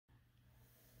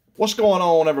What's going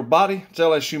on, everybody? It's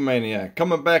LSUmAniac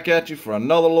coming back at you for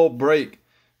another little break.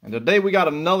 And today we got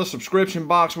another subscription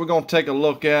box we're going to take a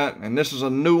look at. And this is a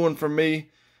new one for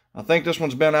me. I think this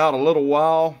one's been out a little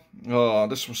while.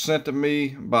 This was sent to me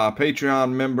by a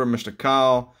Patreon member, Mr.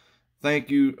 Kyle. Thank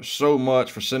you so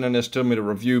much for sending this to me to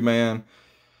review, man.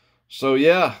 So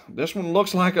yeah, this one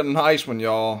looks like a nice one,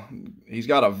 y'all. He's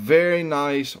got a very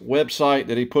nice website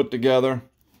that he put together.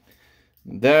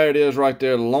 There it is right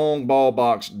there,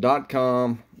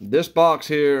 longballbox.com. This box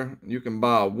here, you can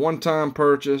buy a one-time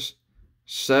purchase,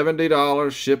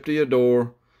 $70 shipped to your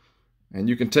door, and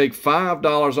you can take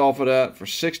 $5 off of that for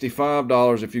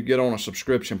 $65 if you get on a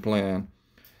subscription plan.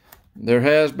 There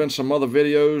has been some other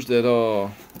videos that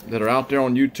are out there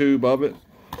on YouTube of it,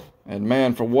 and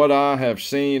man, for what I have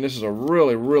seen, this is a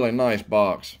really nice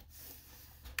box.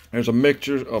 There's a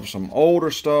mixture of some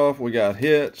older stuff. We got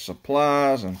hits,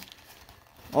 supplies, and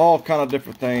all kind of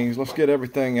different things. Let's get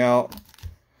everything out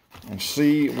and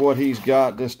see what he's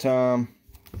got this time.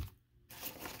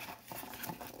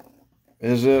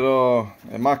 Is it,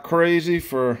 am I crazy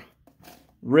for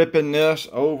ripping this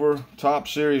over Top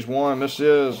Series 1? This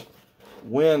is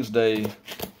Wednesday,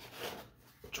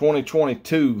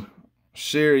 2022,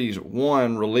 Series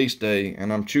 1 release day,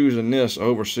 and I'm choosing this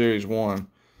over Series 1.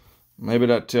 Maybe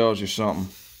that tells you something.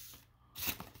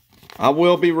 I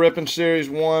will be ripping Series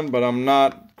 1, but I'm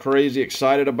not crazy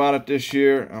excited about it this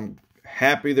year. I'm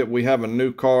happy that we have a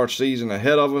new car season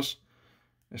ahead of us.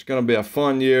 It's going to be a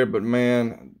fun year, but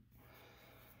man,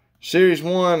 Series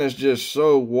 1 is just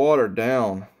so watered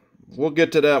down. We'll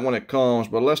get to that when it comes,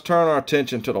 but let's turn our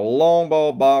attention to the long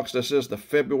ball box. This is the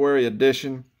February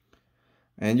edition,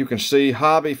 and you can see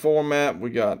hobby format. We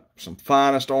got some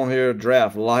finest on here,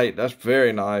 draft light. That's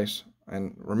very nice.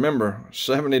 And remember,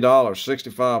 $70,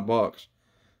 65 bucks.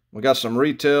 We got some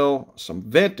retail, some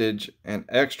vintage, and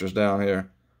extras down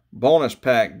here. Bonus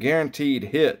pack, guaranteed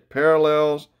hit,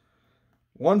 parallels.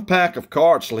 One pack of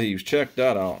card sleeves. Check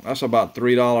that out. That's about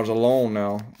 $3 alone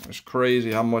now. It's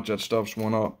crazy how much that stuff's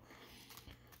went up.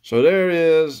 So there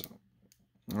is.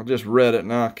 I just read it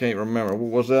now. I can't remember.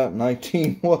 What was that?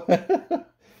 19 what?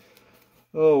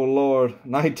 Oh, Lord.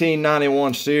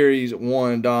 1991 Series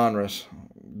 1 Donruss.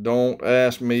 Don't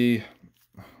ask me.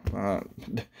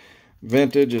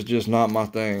 Vintage is just not my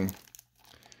thing.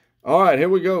 All right, here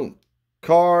we go.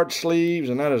 Card sleeves,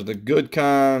 and that is the good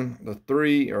kind. The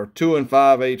 3 or 2 and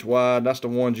 5/8 wide. That's the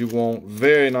ones you want.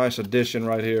 Very nice addition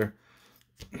right here.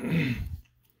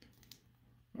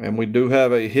 And we do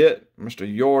have a hit,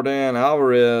 Mr. Yordan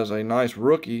Alvarez, a nice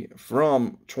rookie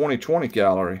from 2020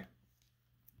 gallery.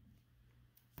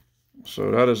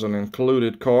 So that is an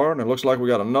included card. And it looks like we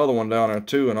got another one down there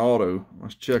too, an auto.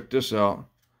 Let's check this out.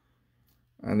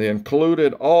 And the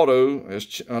included auto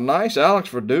is a nice Alex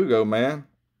Verdugo, man.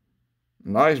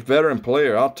 Nice veteran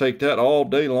player. I'll take that all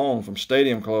day long from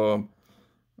Stadium Club.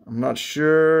 I'm not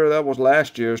sure. That was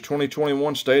last year's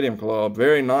 2021 Stadium Club.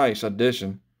 Very nice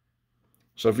addition.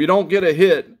 So if you don't get a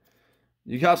hit,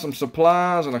 you got some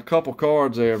supplies and a couple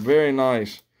cards there. Very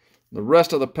nice. The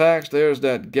rest of the packs, there's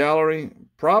that gallery.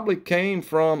 Probably came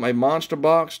from a monster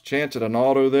box. Chance at an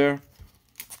auto there.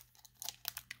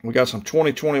 We got some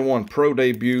 2021 Pro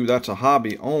Debut. That's a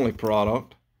hobby-only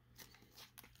product.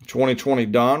 2020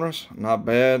 Donruss. Not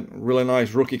bad. Really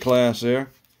nice rookie class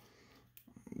there.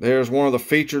 There's one of the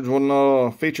featured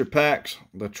packs.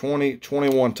 The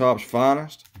 2021 Topps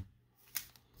Finest.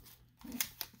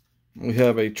 We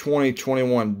have a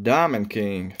 2021 Diamond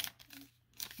King.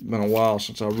 Been a while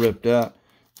since I ripped that.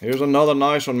 Here's another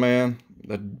nice one, man.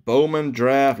 The Bowman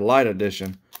Draft Light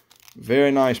Edition.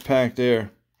 Very nice pack there.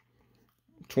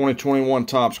 2021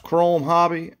 Topps Chrome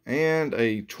Hobby. And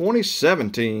a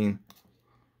 2017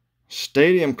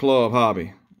 Stadium Club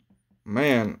Hobby.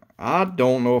 Man, I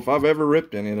don't know if I've ever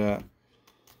ripped any of that.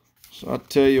 So I'll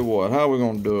tell you what. How are we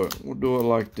going to do it? We'll do it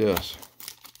like this.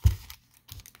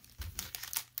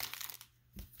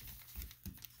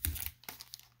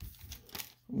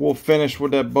 We'll finish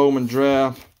with that Bowman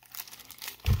Draft.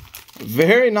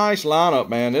 Very nice lineup,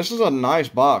 man. This is a nice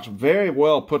box. Very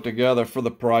well put together for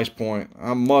the price point,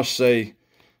 I must say.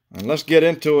 And let's get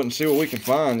into it and see what we can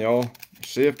find, y'all.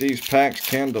 See if these packs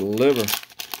can deliver.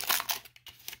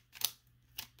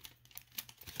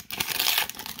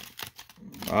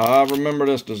 I remember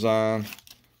this design.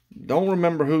 Don't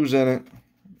remember who's in it,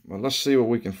 but let's see what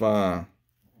we can find.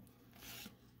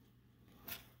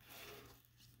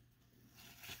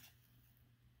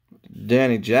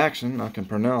 Danny Jackson, I can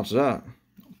pronounce that.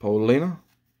 Paulina.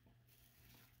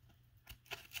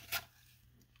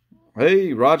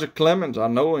 Hey, Roger Clemens, I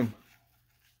know him.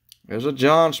 There's a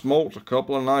John Smoltz, a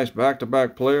couple of nice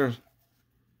back-to-back players.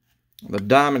 The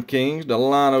Diamond Kings, the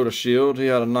Lino to Shield. He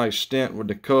had a nice stint with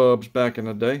the Cubs back in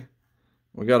the day.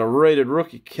 We got a rated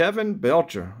rookie, Kevin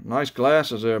Belcher. Nice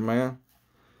glasses there, man.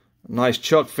 Nice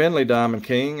Chuck Finley Diamond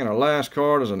King. And our last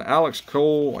card is an Alex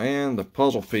Cole and the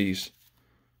puzzle piece.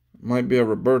 Might be a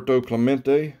Roberto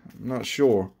Clemente. I'm not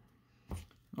sure.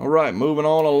 All right, moving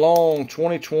on along.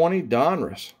 2020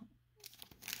 Donruss.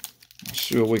 Let's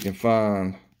see what we can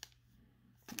find.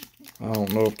 I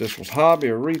don't know if this was hobby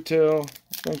or retail.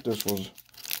 I think this was.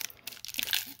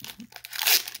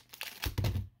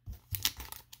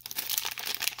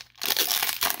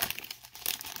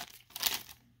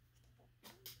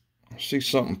 I see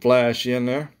something flashy in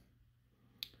there.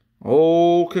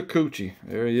 Oh, Kikuchi.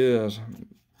 There he is.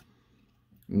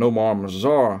 Nomar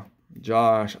Mazara.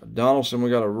 Josh Donaldson. We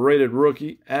got a rated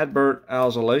rookie, Adbert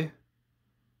Alzolay.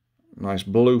 Nice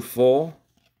blue foil.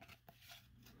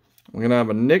 We're going to have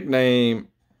a nickname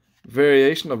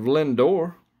variation of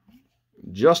Lindor.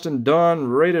 Justin Dunn,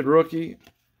 rated rookie.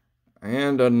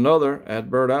 And another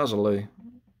Adbert Alzolay.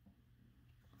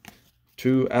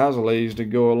 2 Alzolays to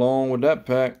go along with that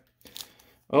pack.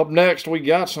 Up next, we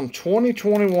got some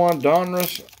 2021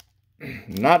 Donruss.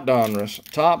 Not Donruss,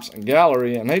 Topps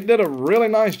Gallery, and they did a really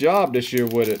nice job this year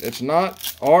with it. It's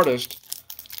not artist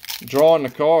drawing the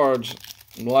cards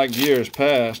like years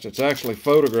past. It's actually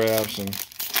photographs, and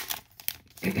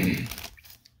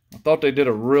I thought they did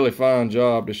a really fine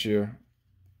job this year.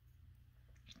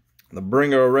 The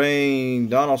Bringer of Rain,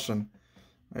 Donaldson.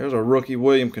 There's a rookie,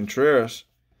 William Contreras.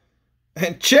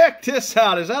 And check this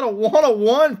out. Is that a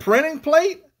 101 printing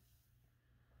plate?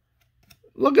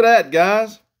 Look at that,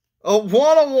 guys. A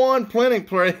 101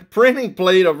 printing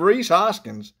plate of Rhys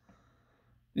Hoskins.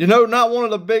 You know, not one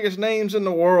of the biggest names in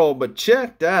the world, but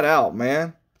check that out,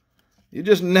 man. You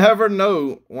just never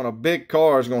know when a big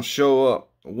car is going to show up.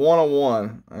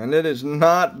 101. And it is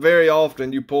not very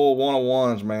often you pull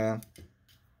 101s, man.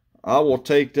 I will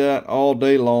take that all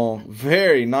day long.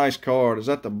 Very nice card. Is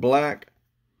that the black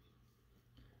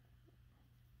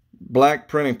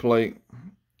printing plate?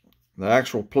 The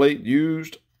actual plate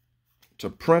used to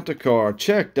print a card.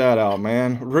 Check that out,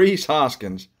 man. Rhys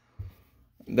Hoskins.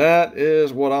 That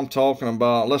is what I'm talking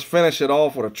about. Let's finish it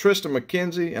off with a Tristan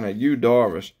McKenzie and a Yu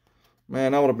Darvish.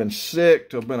 Man, that would have been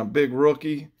sick to have been a big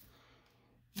rookie.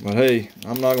 But hey,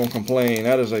 I'm not going to complain.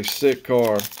 That is a sick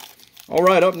card. All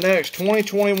right, up next,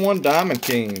 2021 Diamond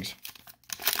Kings.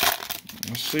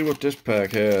 Let's see what this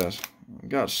pack has.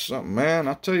 Got something, man.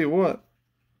 I tell you what.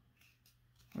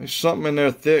 There's something in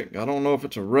there thick. I don't know if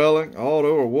it's a relic,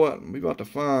 auto, or what. We about to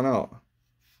find out.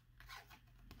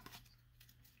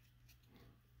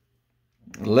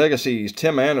 Legacies,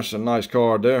 Tim Anderson. Nice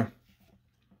card there.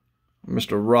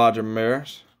 Mr. Roger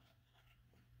Maris.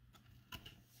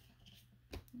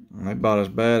 They about as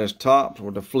bad as Topps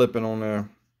with the flipping on there.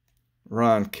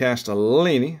 Ryan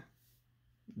Castellini.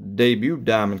 Debut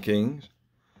Diamond Kings.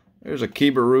 There's a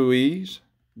Keeper Ruiz.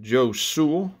 Joe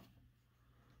Sewell.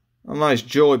 A nice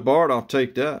Joey Bart, I'll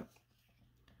take that.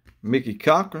 Mickey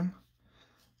Cochran.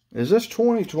 Is this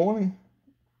 2020?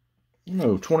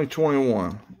 No,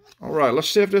 2021. All right, let's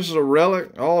see if this is a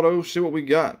relic, auto, see what we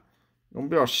got. Gonna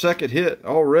be our second hit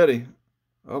already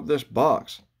of this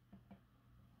box.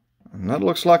 And that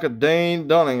looks like a Dane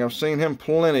Dunning. I've seen him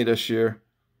plenty this year.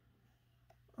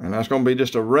 And that's gonna be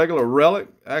just a regular relic,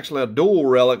 actually a dual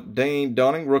relic Dane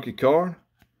Dunning rookie card.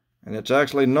 And it's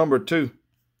actually number 2.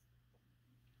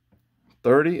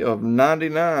 30 of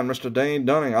 99, Mr. Dane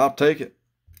Dunning. I'll take it.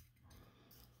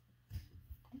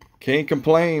 Can't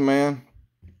complain, man.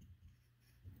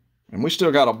 And we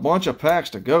still got a bunch of packs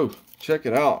to go. Check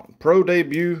it out. Pro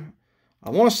debut.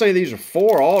 I want to say these are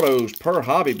 4 autos per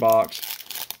hobby box.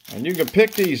 And you can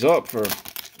pick these up for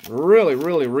really,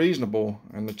 really reasonable.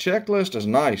 And the checklist is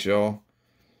nice, y'all.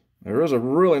 There is a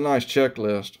really nice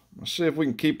checklist. Let's see if we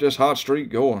can keep this hot streak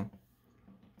going.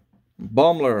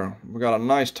 Bumler, we got a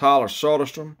nice Tyler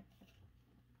Soderstrom.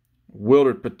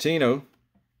 Wildred Patino.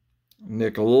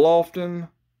 Nick Lofton.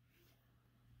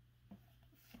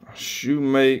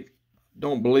 Shoemake.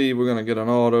 Don't believe we're going to get an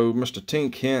auto. Mr.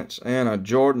 Tink Hintz and a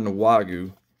Jordan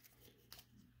Wagyu.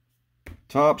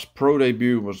 Topps Pro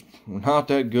debut was not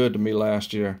that good to me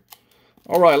last year.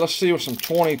 All right, let's see with some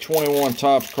 2021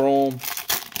 Topps Chrome.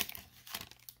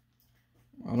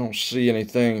 I don't see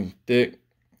anything thick.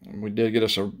 We did get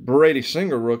us a Brady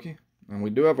Singer rookie. And we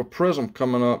do have a Prism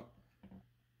coming up.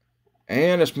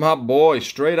 And it's my boy,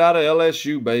 straight out of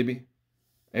LSU, baby.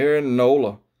 Aaron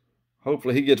Nola.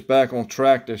 Hopefully he gets back on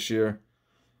track this year.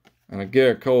 And a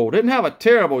Garrett Cole. Didn't have a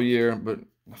terrible year, but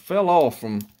fell off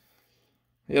from...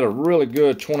 He had a really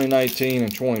good 2019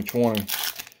 and 2020.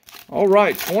 All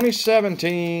right,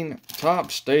 2017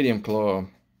 Top Stadium Club.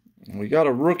 We got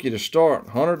a rookie to start,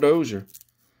 Hunter Dozier.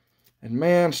 And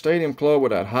man, Stadium Club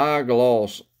with that high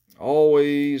gloss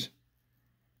always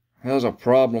has a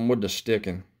problem with the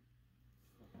sticking.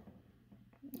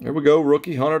 There we go,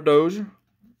 rookie Hunter Dozier.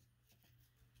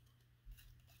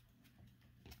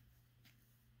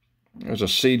 There's a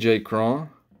C.J. Cron.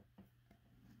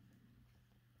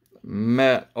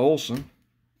 Matt Olson.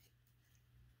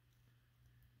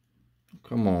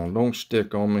 Come on, don't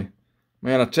stick on me.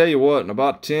 Man, I tell you what, in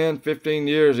about 10, 15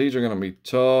 years, these are going to be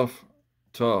tough,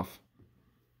 tough.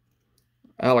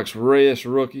 Alex Reyes,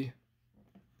 rookie.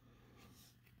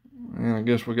 And I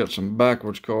guess we got some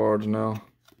backwards cards now.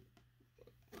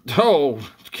 Oh,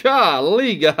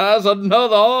 golly, guys,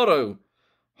 another auto.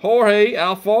 Jorge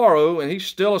Alfaro, and he's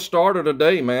still a starter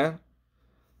today, man.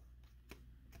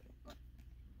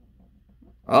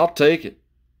 I'll take it.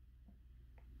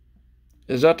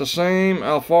 Is that the same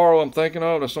Alfaro I'm thinking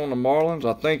of that's on the Marlins?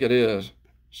 I think it is.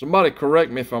 Somebody correct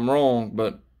me if I'm wrong,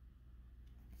 but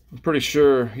I'm pretty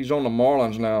sure he's on the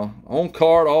Marlins now.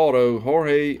 On-card auto,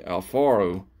 Jorge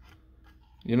Alfaro.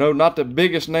 You know, not the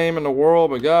biggest name in the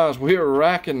world, but guys, we're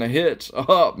racking the hits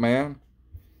up, man.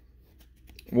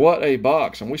 What a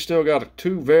box. And we still got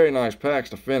two very nice packs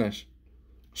to finish.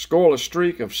 Scoreless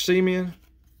streak of Simeon.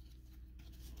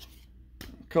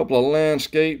 A couple of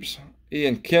landscapes.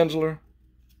 Ian Kinsler.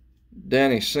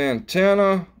 Danny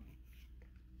Santana.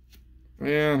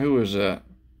 Man, who is that?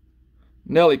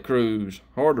 Nelly Cruz.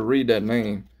 Hard to read that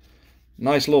name.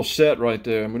 Nice little set right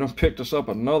there. And we done picked us up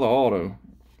another auto.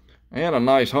 And a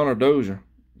nice Hunter Dozier.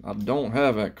 I don't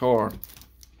have that card.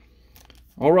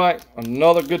 All right,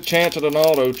 another good chance at an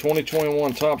auto.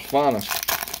 2021 Topps Finest.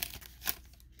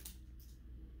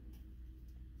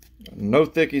 No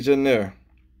thickies in there.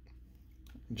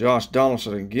 Josh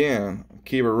Donaldson again.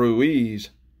 Kiva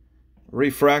Ruiz.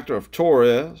 Refractor of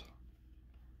Torres.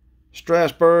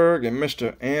 Strasburg and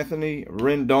Mr. Anthony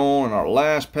Rendon. And our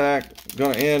last pack,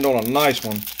 going to end on a nice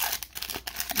one.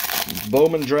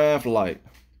 Bowman Draft Light.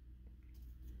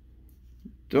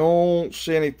 Don't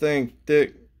see anything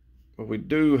thick, but we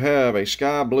do have a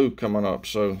sky blue coming up,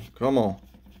 so come on.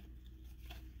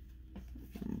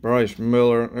 Bryce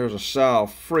Miller. There's a Sal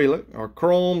Frelick. Our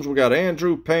chromes, we got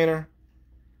Andrew Painter,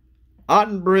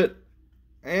 Ottenbritt,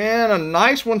 and a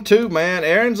nice one too, man.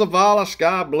 Aaron Zavala,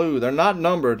 sky blue. They're not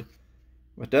numbered,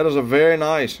 but that is a very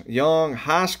nice young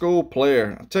high school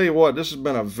player. I'll tell you what, this has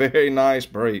been a very nice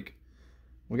break.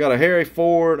 We got a Harry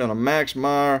Ford and a Max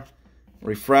Meyer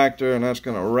refractor, and that's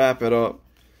going to wrap it up.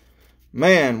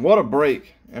 Man, what a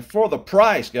break. And for the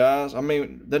price, guys, I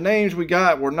mean, the names we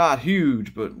got were not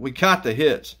huge, but we got the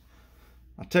hits.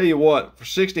 I tell you what, for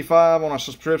 $65 on a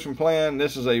subscription plan,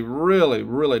 this is a really,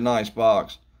 really nice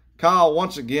box. Kyle,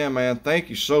 once again, man, thank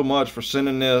you so much for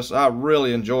sending this. I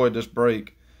really enjoyed this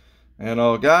break.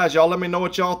 And guys, y'all let me know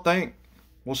what y'all think.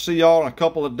 We'll see y'all in a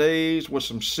couple of days with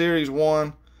some Series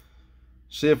 1.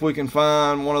 See if we can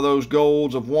find one of those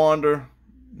golds of wonder.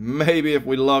 Maybe if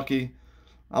we're lucky.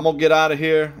 I'm going to get out of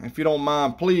here. If you don't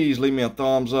mind, please leave me a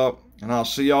thumbs up. And I'll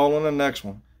see y'all on the next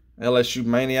one.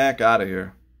 LSUmaniac out of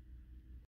here.